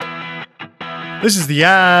This is the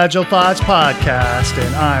Agile Thoughts Podcast,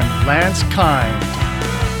 and I'm Lance Kind.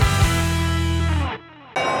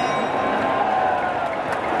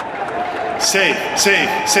 Safe.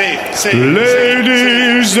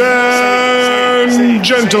 Ladies and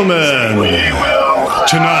gentlemen,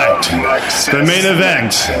 tonight, the main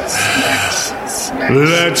event.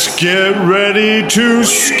 Let's get ready to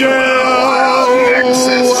scale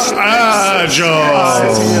Agile.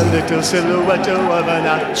 I see a little silhouette of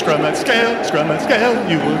an scrum and scale.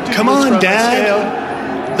 You will do. Come on,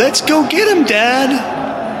 Dad. Let's go get him, Dad.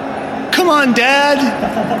 Come on, Dad.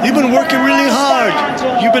 You've been working really hard.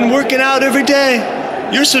 You've been working out every day.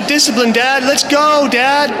 You're so disciplined, Dad. Let's go,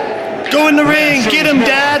 Dad. Go in the ring. Get him,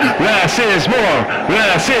 Dad. Less is more.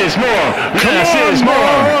 Less is more. Come Less is on,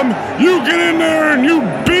 more. Mom. You get in there and you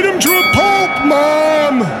beat him to a pulp,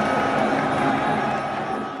 Mom.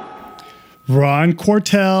 Ron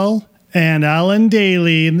Quartel and Alan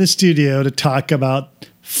Daly in the studio to talk about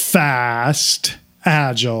fast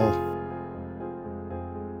Agile.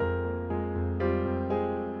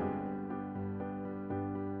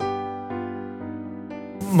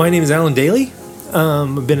 My name is Alan Daly.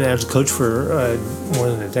 I've been an Agile coach for more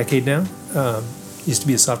than a decade now. Used to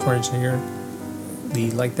be a software engineer,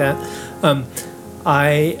 lead like that.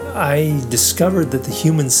 I discovered that the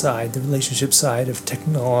human side, the relationship side of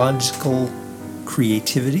technological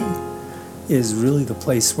creativity is really the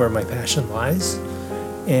place where my passion lies.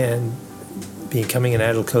 And becoming an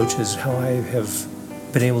Agile coach is how I have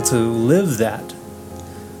been able to live that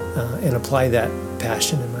and apply that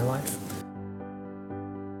passion in my life.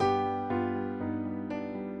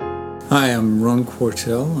 Hi, I'm Ron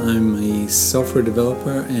Quartel. I'm a software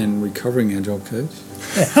developer and recovering Agile coach.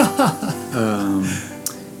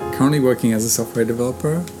 Currently working as a software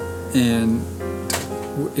developer and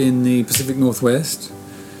in the Pacific Northwest.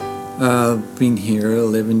 Been here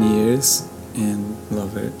 11 years and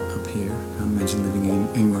love it up here. Can't imagine living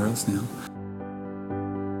anywhere else now.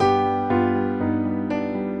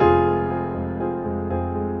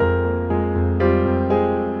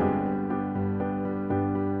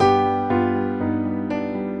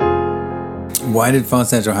 Why did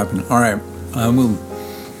Fast Agile happen? All right, I'm going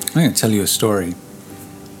to tell you a story.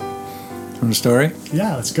 Do you want a story?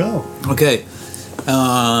 Yeah, let's go. Okay.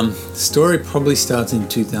 The story probably starts in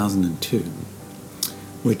 2002,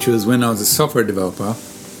 which was when I was a software developer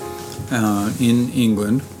in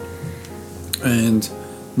England, and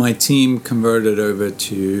my team converted over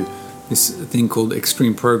to this thing called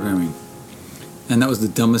extreme programming. And that was the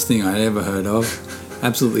dumbest thing I'd ever heard of.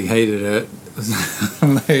 Absolutely hated it.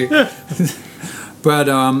 But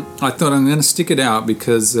I thought I'm going to stick it out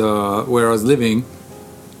because where I was living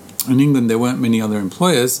in England, there weren't many other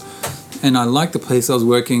employers, and I liked the place I was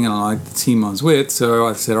working and I liked the team I was with. So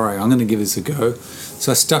I said, all right, I'm going to give this a go.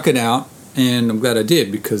 So I stuck it out, and I'm glad I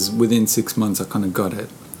did because within 6 months I kind of got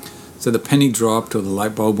it. So the penny dropped or the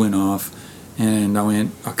light bulb went off, and I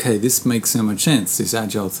went, okay, this makes so much sense, this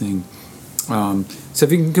Agile thing. So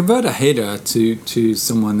if you can convert a hater to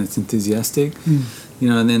someone that's enthusiastic,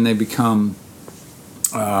 and then they become...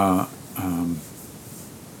 what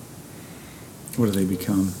do they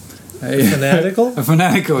become? Fanatical? A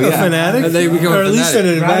fanatical, yeah. A fanatic? They become or at least an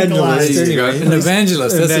evangelist. Anyway. An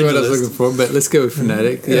evangelist, that's the word I was looking for, but let's go with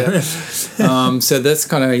fanatic, yeah. So that's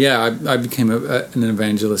kind of, I became an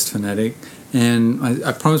evangelist fanatic, and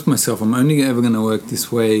I promised myself I'm only ever going to work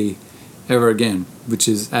this way ever again, which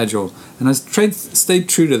is Agile. And I stayed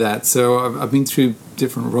true to that, so I've been through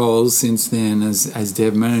different roles since then as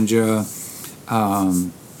dev manager,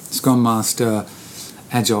 Scrum Master,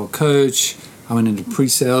 Agile coach. I went into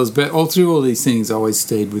pre-sales, but all through all these things, I always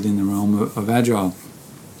stayed within the realm of Agile.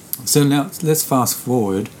 So now let's fast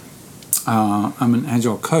forward. I'm an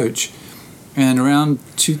Agile coach, and around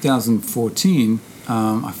 2014,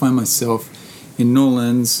 I find myself in New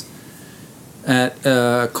Orleans at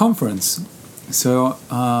a conference. So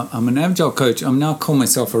I'm an Agile coach. I'm now calling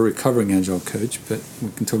myself a recovering Agile coach, but we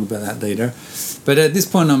can talk about that later. But at this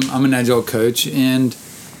point, I'm an Agile coach, and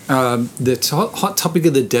the hot topic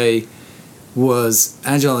of the day was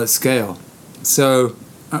Agile at scale. So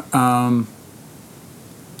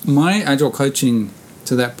my Agile coaching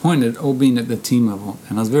to that point had all been at the team level,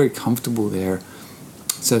 and I was very comfortable there.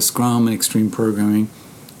 So Scrum and extreme programming,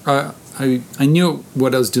 I knew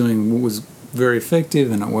what I was doing was very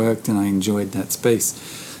effective, and it worked, and I enjoyed that space.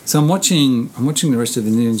 So I'm watching the rest of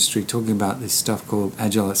the industry talking about this stuff called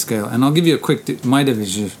Agile at scale, and I'll give you a quick my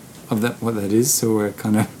definition of that, what that is. So we're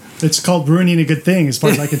kind of It's called ruining a good thing, as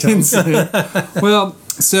far as I can tell. Well,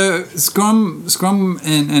 so Scrum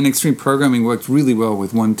and extreme programming worked really well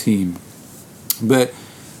with one team, but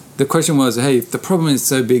the question was, hey, if the problem is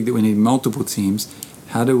so big that we need multiple teams,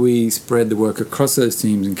 how do we spread the work across those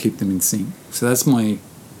teams and keep them in sync? So that's my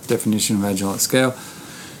definition of agile at scale.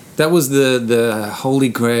 That was the holy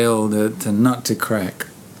grail, the nut to crack.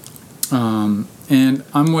 And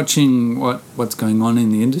I'm watching what's going on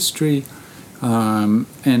in the industry, and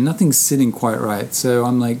nothing's sitting quite right. So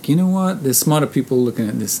I'm like, you know what? There's smarter people looking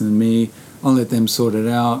at this than me. I'll let them sort it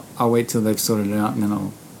out. I'll wait till they've sorted it out, and then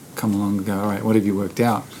I'll come along and go, all right, what have you worked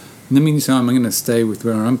out? In the meantime, I'm going to stay with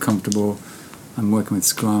where I'm comfortable. I'm working with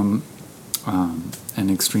Scrum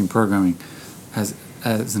and Extreme Programming as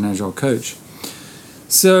an Agile coach.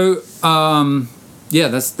 So,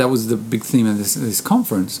 that was the big theme of this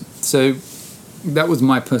conference. So that was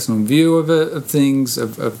my personal view of things,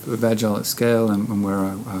 of Agile at scale and where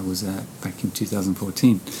I was at back in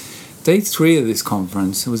 2014. Day 3 of this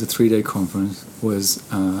conference, it was a 3-day conference, was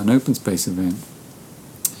an open space event.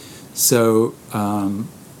 So,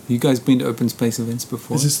 you guys been to open space events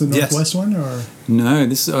before? Is this the Northwest one or? No, I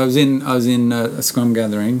was in a Scrum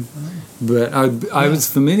gathering, but I was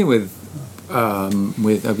familiar with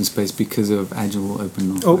open space because of Agile Open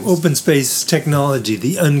Northwest. Open space technology,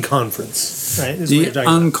 the unconference, right? The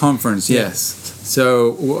unconference, yes.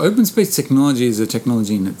 So, open space technology is a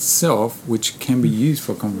technology in itself which can be used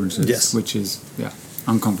for conferences. Yes. Which is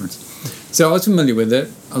unconference. So I was familiar with it.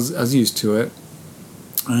 I was used to it,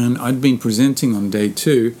 and I'd been presenting on day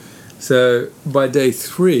 2. So by day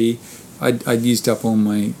 3, I'd used up all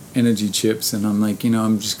my energy chips, and I'm like,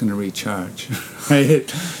 I'm just going to recharge, right?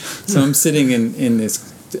 So I'm sitting in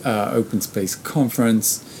this open space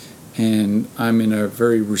conference, and I'm in a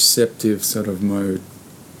very receptive sort of mode.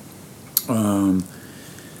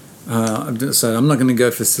 I've decided I'm not going to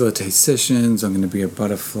go facilitate sessions. I'm going to be a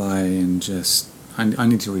butterfly and just I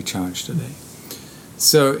need to recharge today.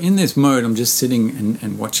 So in this mode, I'm just sitting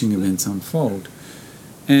and watching events unfold.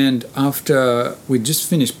 And after we just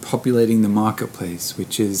finished populating the marketplace,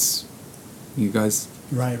 which is, you guys,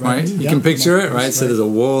 right? You can picture it, right? So there's a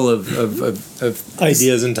wall of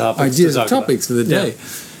ideas and topics for the day,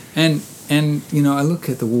 and I look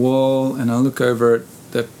at the wall and I look over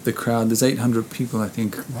at the crowd. There's 800 people, I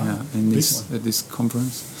think, in this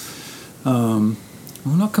conference. Well,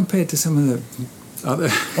 not compared to some of the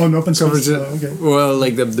other open space. Okay. Well,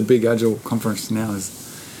 like the big Agile conference now is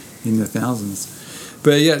in the thousands.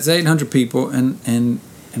 But yeah, it's 800 people, and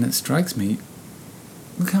it strikes me.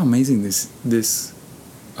 Look how amazing this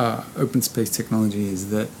open space technology is.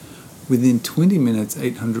 That within 20 minutes,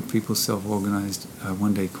 800 people self-organized a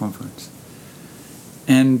one-day conference,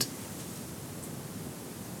 and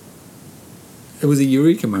it was a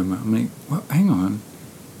eureka moment. I'm like, well, hang on,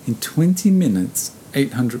 in 20 minutes,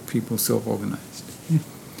 800 people self-organized.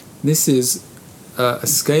 This is a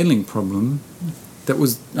scaling problem that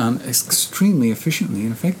was done extremely efficiently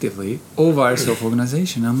and effectively, all via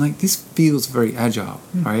self-organization. I'm like, this feels very agile,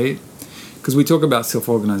 right? Because we talk about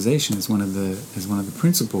self-organization as one of the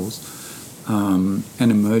principles, and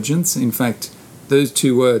emergence. In fact, those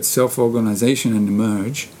two words, self-organization and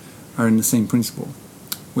emerge, are in the same principle.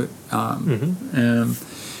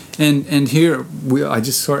 And here I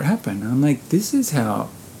just saw it happen. I'm like, this is how.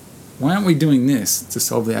 Why aren't we doing this to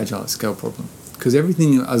solve the Agile at scale problem? Because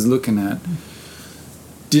everything I was looking at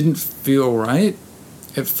didn't feel right.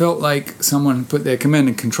 It felt like someone put their command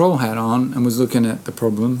and control hat on and was looking at the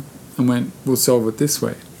problem and went, we'll solve it this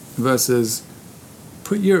way, versus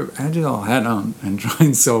put your Agile hat on and try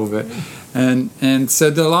and solve it. And so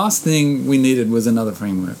the last thing we needed was another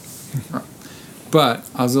framework. But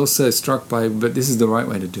I was also struck by, but this is the right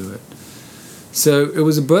way to do it. So it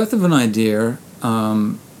was a birth of an idea,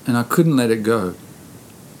 and I couldn't let it go.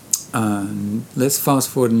 Let's fast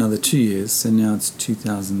forward another 2 years. So now it's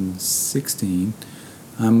 2016.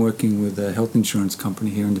 I'm working with a health insurance company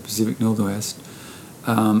here in the Pacific Northwest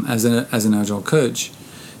as an Agile coach.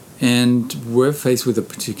 And we're faced with a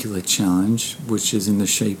particular challenge, which is in the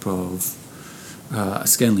shape of a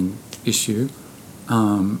scaling issue.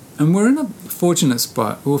 And we're in a fortunate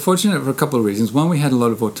spot. We're fortunate for a couple of reasons. One, we had a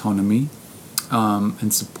lot of autonomy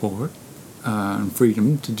and support and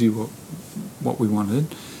freedom to do what we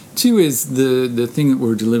wanted. Two is the thing that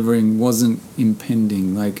we're delivering wasn't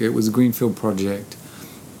impending. Like, it was a greenfield project,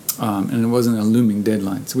 and it wasn't a looming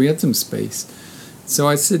deadline. So we had some space. So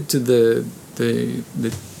I said to the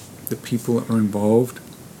people that were involved,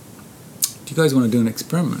 do you guys want to do an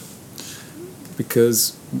experiment?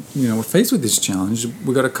 Because, we're faced with this challenge.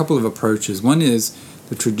 We've got a couple of approaches. One is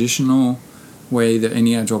the traditional way that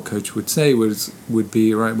any Agile coach would say would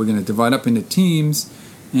be, right, we're going to divide up into teams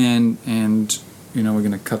and we're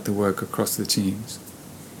going to cut the work across the teams.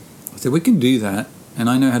 So we can do that, and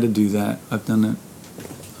I know how to do that. I've done it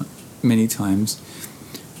many times,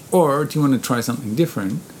 or do you want to try something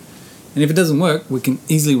different? And if it doesn't work, we can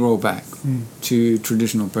easily roll back to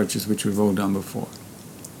traditional approaches, which we've all done before.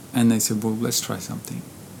 And they said, well, let's try something.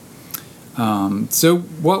 So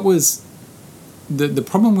what was the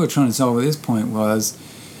problem we were trying to solve at this point was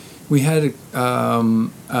we had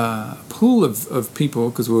a pool of people,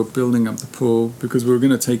 because we were building up the pool, because we were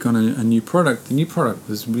going to take on a new product. The new product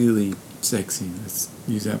was really sexy. Let's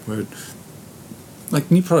use that word. Like,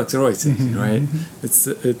 new products are always sexy, right? It's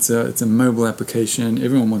a mobile application.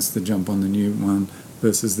 Everyone wants to jump on the new one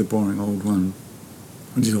versus the boring old one,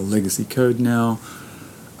 which is all legacy code now.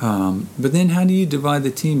 But then how do you divide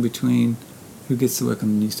the team between who gets to work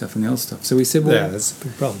on the new stuff and the old stuff? So we said, well, yeah, that's a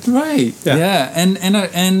big problem. Right. Yeah. And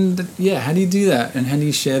how do you do that? And how do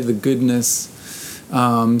you share the goodness?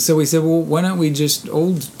 So we said, well, why don't we just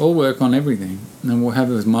all work on everything, and we'll have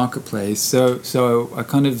it as marketplace. So I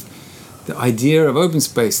kind of, the idea of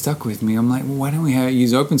OpenSpace stuck with me. I'm like, well, why don't we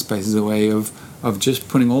use OpenSpace as a way of just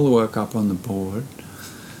putting all the work up on the board,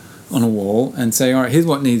 on a wall, and say, all right, here's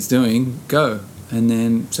what needs doing, go. And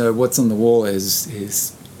then, so what's on the wall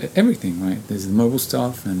is everything, right? There's the mobile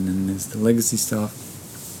stuff, and then there's the legacy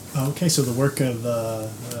stuff. Okay, so the work of the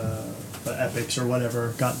epics or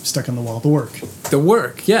whatever got stuck on the wall. The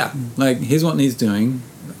work, yeah. Like, here's what needs doing,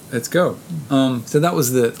 let's go. So that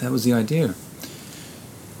was the idea.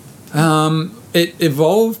 It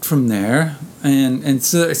evolved from there, and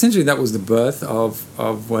so essentially that was the birth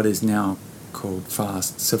of what is now called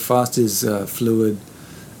FAST. So FAST is fluid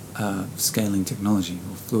scaling technology,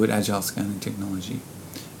 or fluid agile scaling technology,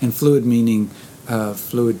 and fluid meaning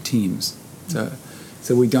fluid teams.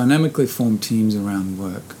 So we dynamically form teams around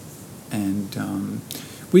work, and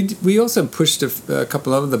we also pushed a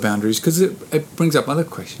couple of other boundaries, because it brings up other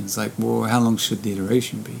questions like, well, how long should the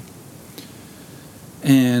iteration be?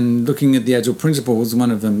 And looking at the Agile principles, one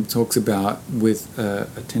of them talks about with a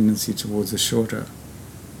tendency towards a shorter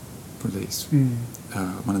release.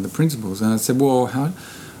 One of the principles, and I said, well, I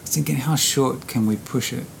was thinking, how short can we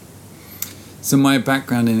push it? So my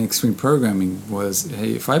background in extreme programming was,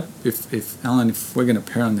 hey, if Alan, if we're going to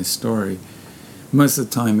pair on this story, most of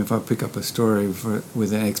the time, if I pick up a story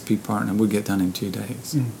with an XP partner, we'll get done in 2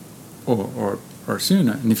 days, or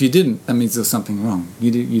sooner. And if you didn't, that means there's something wrong.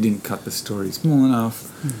 You didn't cut the story small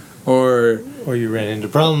enough, or you ran into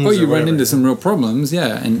problems, or you ran into some real problems,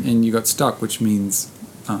 and you got stuck, which means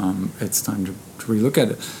it's time to relook at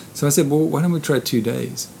it. So I said, well, why don't we try 2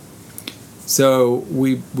 days? So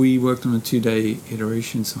we worked on a 2-day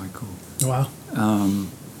iteration cycle. Wow.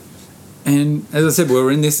 And as I said, we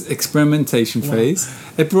were in this experimentation phase.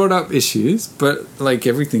 It brought up issues, but like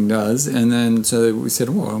everything does. And then so we said,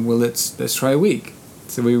 well, let's try a week.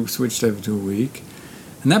 So we switched over to a week,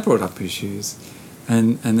 and that brought up issues.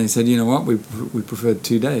 And they said, you know what, we preferred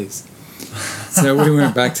 2 days. So we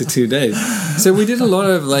went back to 2 days. So we did a lot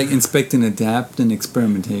of like inspect and adapt and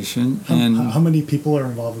experimentation. And how many people are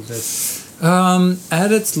involved with this?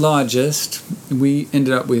 At its largest, we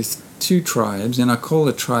ended up with 2 tribes, and I call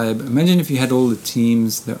a tribe, imagine if you had all the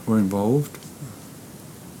teams that were involved,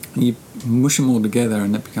 and you mush them all together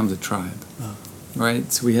and that becomes a tribe.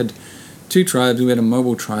 Right? So we had 2 tribes, we had a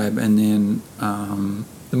mobile tribe, and then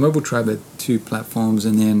the mobile tribe had 2 platforms,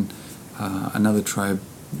 and then another tribe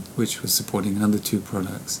which was supporting another 2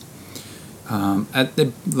 products. At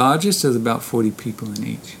the largest, there's about 40 people in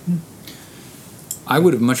each. I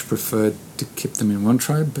would have much preferred to keep them in one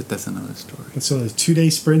tribe, but that's another story. And so there's 2-day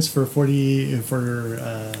sprints for population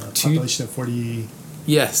of 40.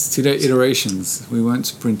 Yes, 2-day iterations. We weren't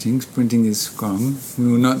sprinting. Sprinting is Scrum.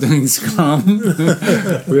 We were not doing Scrum.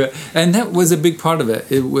 And that was a big part of it.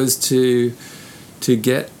 It was to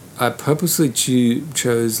get. I purposely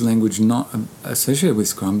chose language not associated with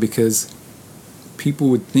Scrum because people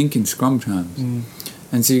would think in Scrum terms,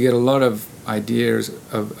 and so you get a lot of ideas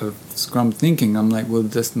of Scrum thinking. I'm like, well,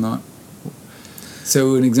 that's not.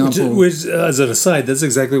 So an example, which as an aside, that's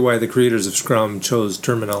exactly why the creators of Scrum chose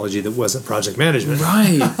terminology that wasn't project management,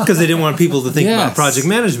 right? Because they didn't want people to think about project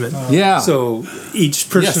management. So each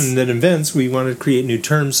person that invents, we want to create new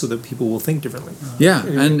terms so that people will think differently.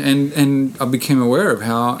 And I became aware of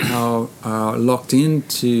how locked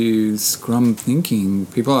into Scrum thinking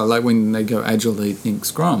people are. Like when they go Agile, they think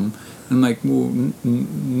Scrum. And I'm like, well,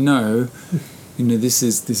 no, this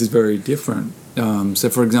is very different. So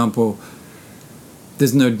for example,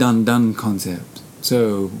 there's no done concept.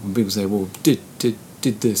 So when people say, well, did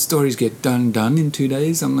the stories get done in 2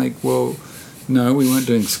 days? I'm like, well, no, we weren't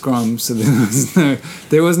doing Scrum, so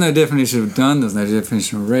there was no definition of done. There's no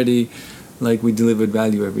definition of ready. Like we delivered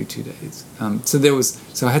value every 2 days.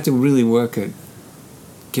 So I had to really work at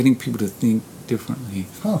getting people to think differently.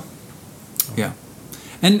 Yeah.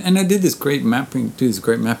 And I did this great mapping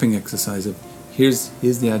exercise of here's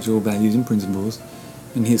the Agile values and principles,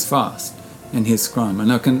 and here's FAST, and here's Scrum,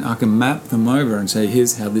 and I can map them over and say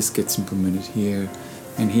here's how this gets implemented here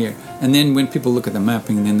and here, and then when people look at the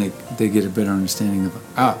mapping, then they get a better understanding of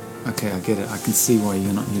okay, I get it, I can see why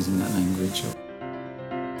you're not using that language.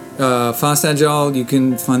 Fast Agile, you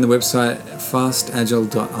can find the website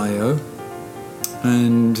fastagile.io,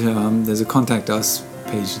 and there's a contact us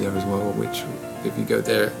page there as well, which if you go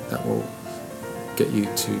there, that will get you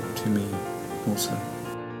to me also.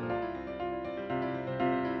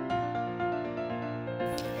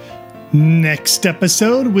 Next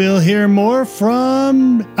episode, we'll hear more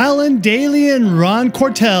from Alan Daly and Ron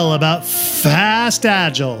Cortell about Fast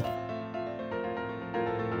Agile.